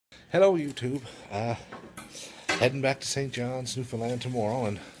Hello YouTube. Heading back to St. John's, Newfoundland tomorrow,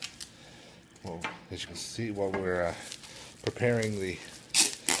 and well, as you can see, while we're preparing the,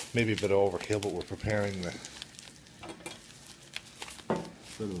 maybe a bit of overkill, but we're preparing the,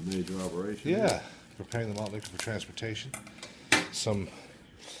 bit of a major operation. yeah, preparing the malt liquor for transportation. Some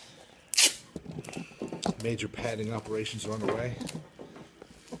major padding operations are underway.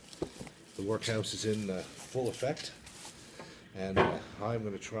 The workhouse is in full effect, and I'm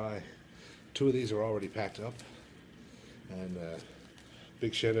going to try. 2 of these are already packed up, and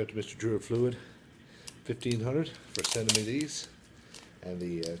big shout out to Mr. Druid Fluid 1500 for sending me these, and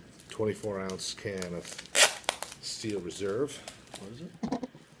the 24-ounce can of Steel Reserve. What is it?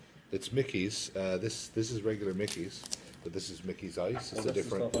 It's Mickey's. This is regular Mickey's, but this is Mickey's Ice. It's a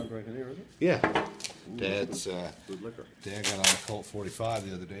different. Stuff I'm drinking here, is it? Yeah. Ooh, Dad's good liquor. Dad got on a Colt 45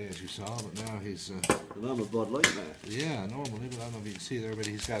 the other day, as you saw, but now he's And I'm a Bud Light man. yeah, normally, but I don't know if you can see there, but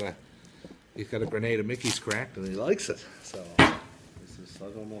he's got a grenade of Mickey's cracked, and he likes it. So I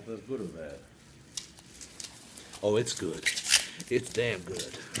don't know if that's good or bad. oh, it's good. It's damn good.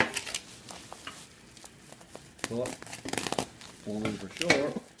 But only for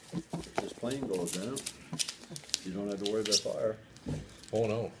sure, if this plane goes down, you don't have to worry about fire. Oh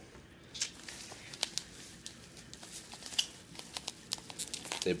no.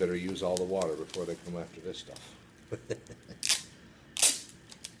 They better use all the water before they come after this stuff. There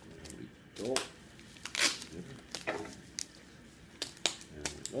we go. There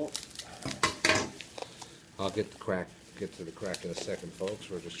we go. I'll get to the crack in a second, folks.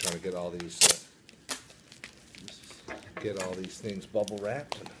 We're just trying to get all these things bubble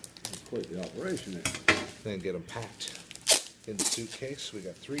wrapped, and That's quite the operation there. then get them packed in the suitcase. We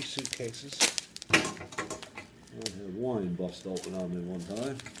got 3 suitcases. I had wine bust open on me one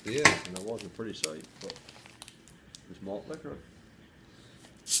time, Yeah. and it wasn't a pretty sight, but this malt liquor.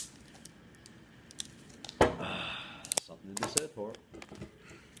 Something to be said for it.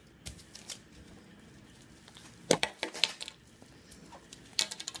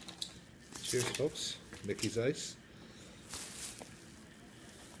 Cheers, folks. Mickey's Ice.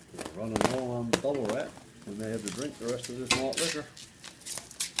 We're running low on bubble wrap. We may have to drink the rest of this malt liquor.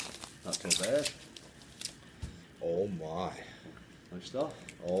 Not too bad. Oh my. Nice stuff.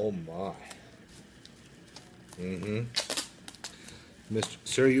 Oh my.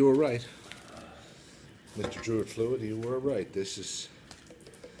 Sir, you were right. Mr. Druid Fluid, you were right. This is,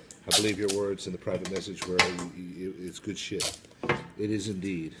 I believe your words in the private message were, it's good shit. It is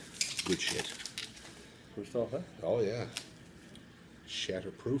indeed good shit. Good stuff, eh? Oh yeah.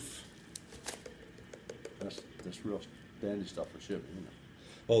 Shatterproof. That's real dandy stuff for shipping, isn't it?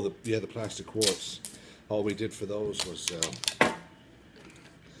 Oh, the plastic quarts. All we did for those was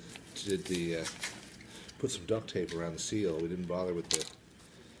put some duct tape around the seal. We didn't bother with the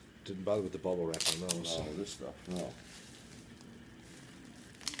bubble wrap on those. No, this stuff, no.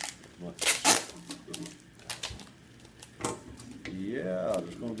 Yeah,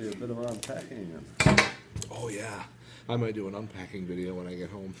 there's going to be a bit of unpacking. And Oh yeah, I might do an unpacking video when I get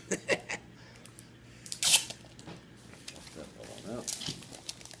home. that all out.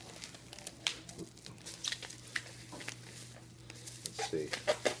 Let's see.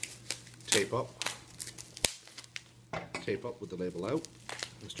 Tape up. Tape up with the label out.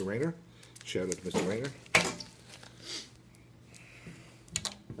 Mr. Rayner. Shout out to Mr. Rayner.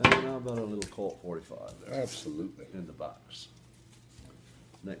 And how about a little Colt 45 there Absolutely. in the box?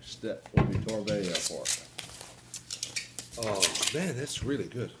 Next step will be Torbay Airport. Oh man, that's really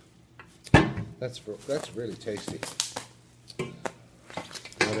good. That's really tasty. Might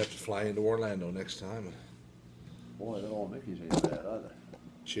have to fly into Orlando next time. Boy, that old Mickey's ain't bad either.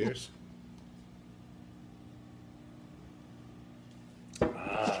 Cheers.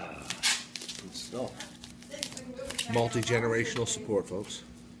 Good stuff. Multi-generational support, folks.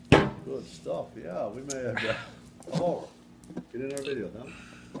 Good stuff. Yeah, we may have to come over. Get in our video, Tom.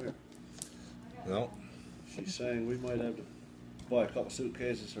 Come here. No. She's saying we might have to buy a couple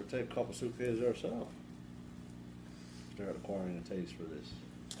suitcases or take a couple suitcases ourselves. Start acquiring a taste for this.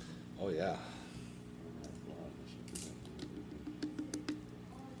 Oh yeah.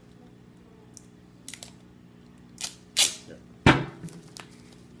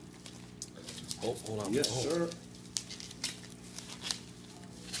 Oh, hold on. Yes, Oh. sir.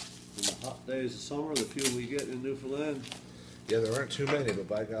 In the hot days of summer, the few we get in Newfoundland, Yeah, there aren't too many, but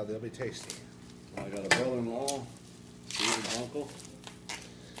by God, they'll be tasty. I got a brother-in-law, Steven's uncle,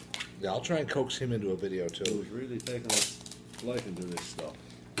 Yeah, I'll try and coax him into a video too. who's really taken a liking to this stuff.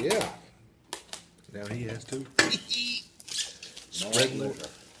 Yeah. Now he has to. Malt Spread the- liquor.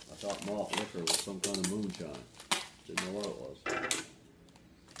 I thought malt liquor was some kind of moonshine. Didn't know what it was.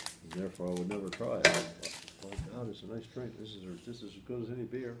 Therefore, I would never try it. Oh God, it's a nice drink. This is as good as any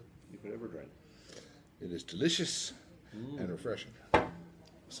beer you could ever drink. It is delicious and refreshing.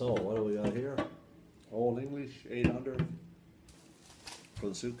 So, what do we got here? Old English, 800 for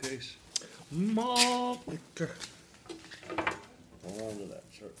the suitcase. Malt liquor. Hold on to that,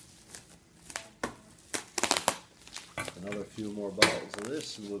 sir. Another few more bottles of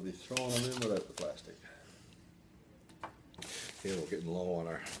this, and we'll be throwing them in without the plastic. Here we're getting low on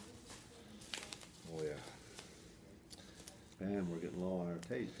our. Oh yeah. And we're getting low on our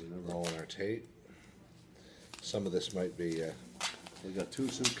tape. Low on our tape. Some of this might be. We got 2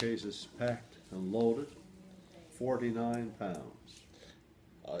 suitcases packed and loaded, 49 pounds.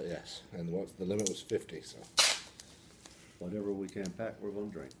 Yes, and what the limit was 50. So. Whatever we can pack, we're going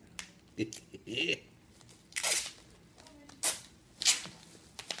to drink. There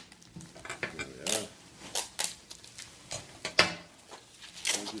we are.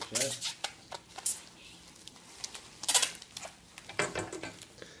 What'd you say?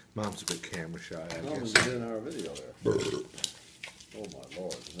 Mom's a bit camera shy, I Mom was guess. in our video there. Oh my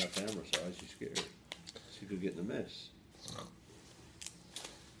lord, she's not camera shy, she's scared. She could get in a mess.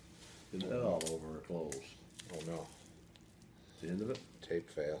 Get that all over her clothes. Oh no. The end of it? Tape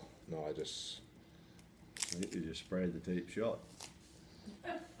fail. No, I just. I think you just sprayed the tape shut. I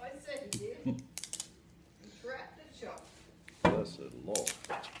said you did. You trapped it shut. Blessed Lord.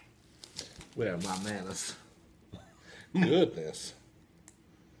 Where are my manners? Goodness.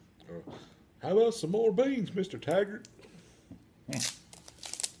 How about some more beans, Mr. Taggart? The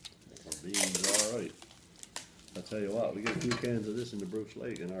beans are all right. I tell you what, we get 2 cans of this in the Bruce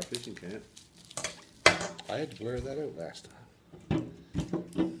Lake in our fishing camp. I had to blur that out last time.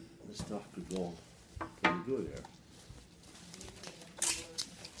 This stuff could go pretty good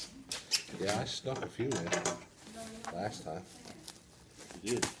here. Yeah, I snuck a few in last time.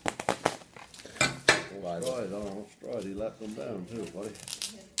 You did. Why, Old Stride, I don't know, Stride, he let them down too, buddy.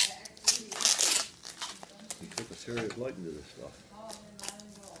 He took a serious liking to this stuff.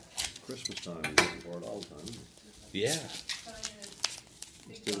 Christmas time, he's looking for it all the time, isn't Yeah. he?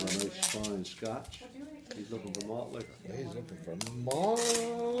 Instead of a nice fine scotch, he's looking for malt liquor. He's looking for malt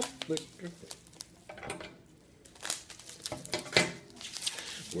liquor.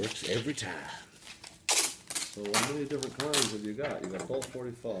 Works every time. So how many different kinds have you got? You got Colt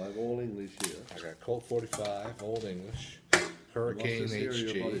 45, Old English here. I got Colt 45, Old English, What's Hurricane this here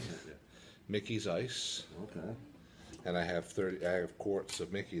your buddy HG, sent you? Mickey's Ice, Okay. and I have quarts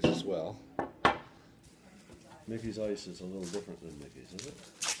of Mickey's as well. Mickey's Ice is a little different than Mickey's, is it?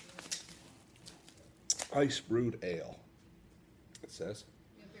 Ice brewed ale. It says.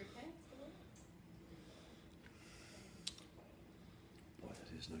 Boy,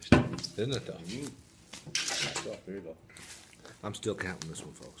 that is nice stuff. Isn't it though? Nice stuff, here you go. I'm still counting this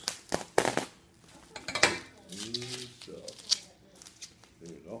one, folks. Good stuff.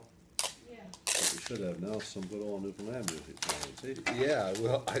 There you go. Yeah. What we should have now is some good old Newfoundland music playing, see? Yeah,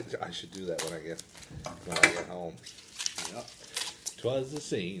 well, I should do that when I get home. Yep. 'Twas the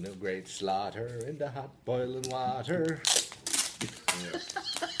scene of great slaughter in the hot boiling water. Yeah.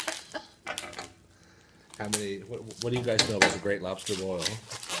 How many? What do you guys know about the Great Lobster Boil?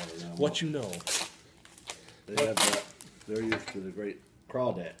 What you know? They have that. They're used to the great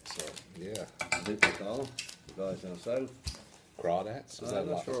crawdads, so Yeah, I think they call them. The guys down south. crawdads. Is that, I'm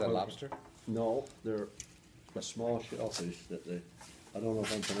not sure is that about- lobster? No, they're a small shellfish that they. I don't know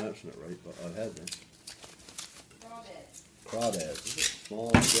if I'm pronouncing it right, but I've had them. Crawdads,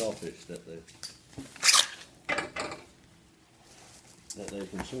 small shellfish that they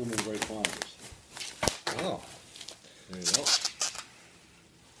consume in great quantities. Oh, There you go.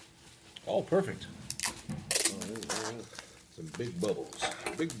 oh, perfect. Oh, there. Some big bubbles,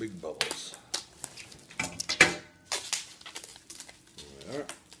 big bubbles. There.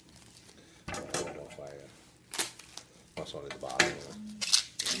 I don't know if that's only the bottom.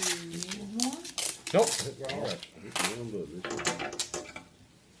 Nope, we're all right. This is real good. This is.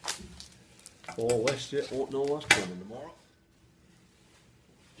 Oh, WestJet won't know what's coming tomorrow.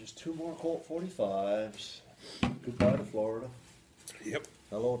 Just 2 more Colt 45s. Goodbye to Florida. Yep.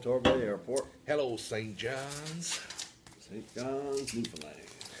 Hello, Torbay Airport. Hello, St. John's. St. John's, Newfoundland.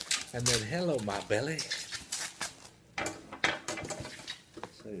 And then hello, my belly. Say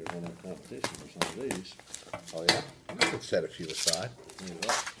you're going to have competition for some of these. Oh yeah, I could set a few aside. There you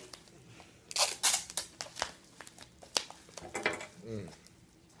go.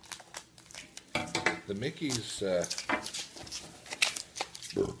 The Mickey's,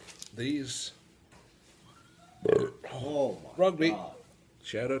 these Oh my Rugby. God.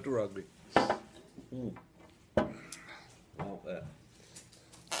 Shout out to Rugby. Well, that.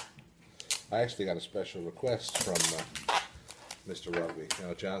 I actually got a special request from Mr. Rugby. You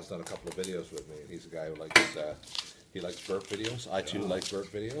know, John's done a couple of videos with me. He's a guy who likes he likes burp videos. I too like burp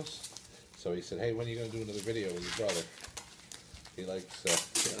videos. So he said, "Hey, when are you going to do another video with your brother?" He likes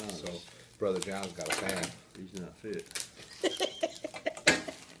so brother John's got a fan. He's not fit.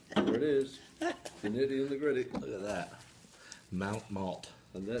 There it is. The nitty and the gritty. Look at that. Malt.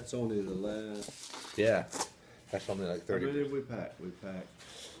 And that's only the last. Yeah. That's only like How 30. many did we pack? We packed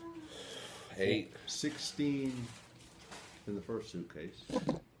 8. 16 in the first suitcase.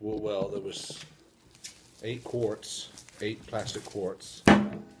 Well, there was 8 quarts, 8 plastic quarts,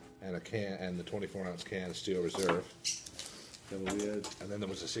 and a can, and the 24-ounce can of Steel Reserve. Then we had. And then there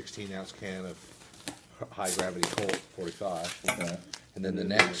was a 16-ounce can of high gravity Colt 45. Okay. And then the the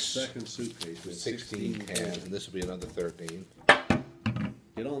next second suitcase was with 16 cans, and this will be another 13.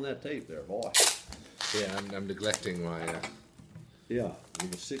 Get on that tape there, boy. Yeah, I'm neglecting my. Yeah,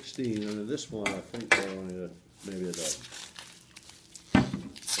 it was 16, and in this one I think they're only maybe a dozen.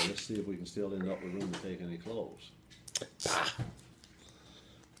 So let's see if we can still end up with room to take any clothes.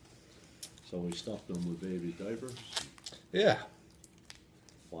 So we stuffed them with baby diapers, Yeah.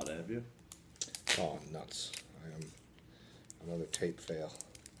 what have you. Oh, nuts. I am another tape fail.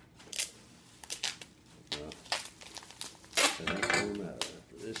 And that don't matter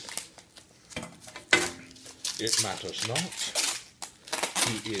after this. It matters not.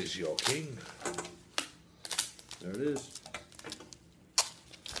 He is your king. There it is.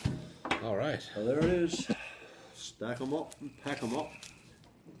 All right. So there it is. Stack them up and pack them up.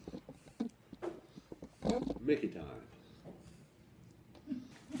 Mickey time.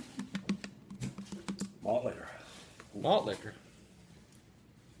 Malt liquor. Malt liquor.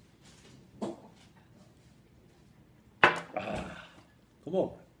 Come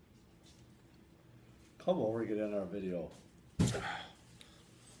over. Come over and get in our video. This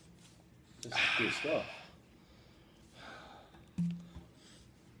is good stuff.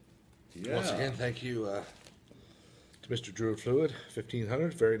 Yeah. Once again, thank you to Mr. Druid Fluid,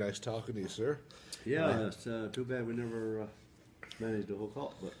 1500. Very nice talking to you, sir. Yeah, it's too bad we never managed to hook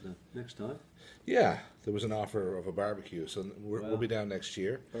up, but next time. Yeah, there was an offer of a barbecue, so we'll be down next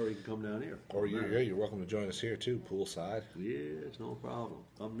year. Or you can come down here. Or you're welcome to join us here too, poolside. Yeah, it's no problem.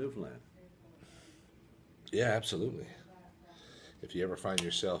 Come Newfoundland. Yeah, absolutely. If you ever find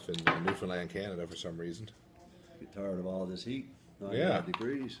yourself in Newfoundland, Canada for some reason. Get tired of all this heat. 99 Yeah.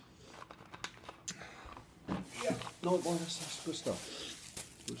 degrees. Yeah. No, boy, that's good stuff.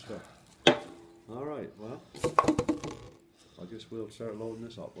 Good stuff. All right, well, I guess we'll start loading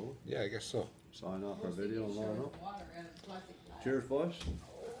this up, will we? Yeah, I guess so. Sign off our video and line up. Water and a plastic bag. Cheers, boys.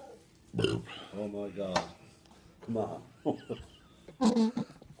 Oh my God. Come on.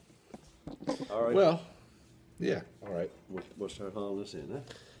 All right. Well, yeah, all right. We'll start hauling this in, eh?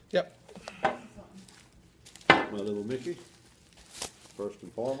 Yep. My little Mickey, first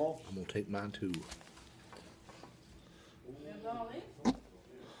and foremost. I'm going to take mine too. And Ollie?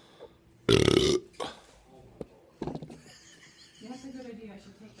 Yeah, that's a good idea. I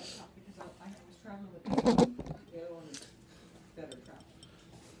should take that top because I was traveling with the other one is better travel.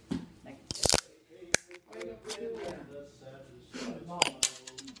 Like,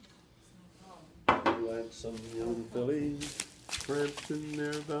 Like some young fillies, cramped in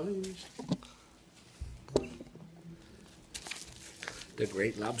their bellies. The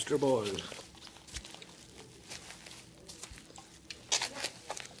great lobster boil. Nothing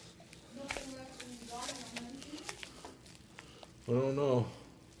left in the bottom of them. I don't know.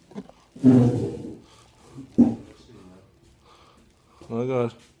 I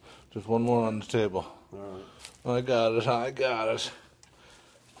got just one more on the table. All right. I got it. I got it.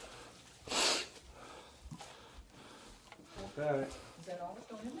 Okay. is that all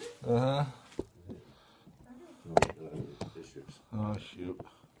that's going in there? Uh huh. Issues. Oh shoot.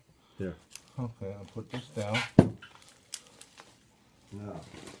 Here. Okay, I'll put this down. Now.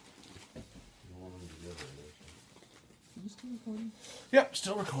 You still recording? Yep,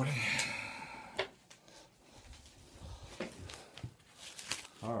 still recording.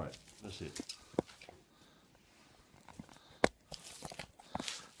 All right. Let's see.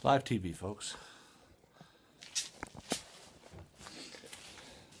 Live TV, folks.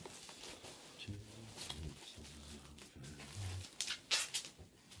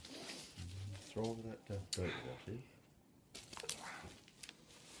 Throw over that diaper there, see?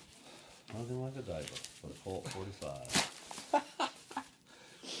 Nothing like a diaper for the Colt 45.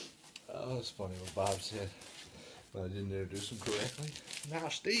 Oh, that's funny what Bob said. But I didn't introduce him correctly. Now,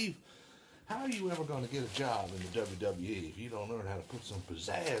 Steve, how are you ever going to get a job in the WWE if you don't learn how to put some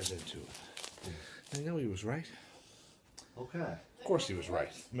pizzazz into it? I know he was right. Okay. Of course he was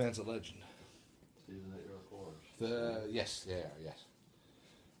right. Man's a legend. Even at your quarters. Yes, they are, yes.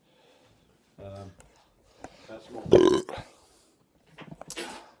 That's more.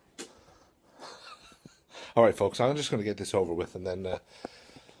 All right, folks, I'm just going to get this over with, and then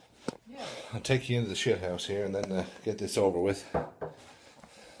Yeah. I'll take you into the shit house here, and then get this over with.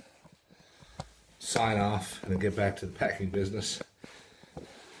 Sign off, and then get back to the packing business.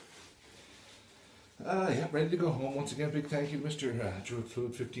 Yeah, ready to go home. Once again, big thank you to Mr. Druid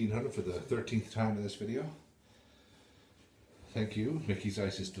Fluid 1500 for the 13th time in this video. Thank you. Mickey's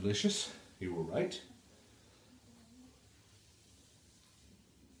Ice is delicious. You were right.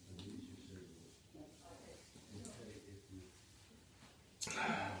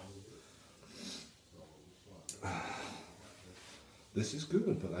 This is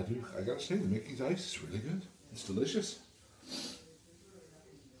good, but I gotta say, the Mickey's Ice is really good. It's delicious.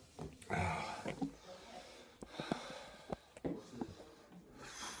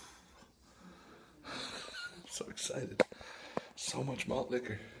 So excited. So much malt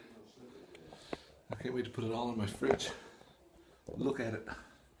liquor. I can't wait to put it all in my fridge. Look at it.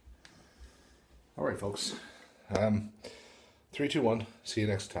 Alright, folks. 3, 2, 1. See you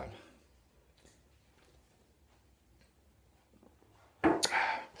next time.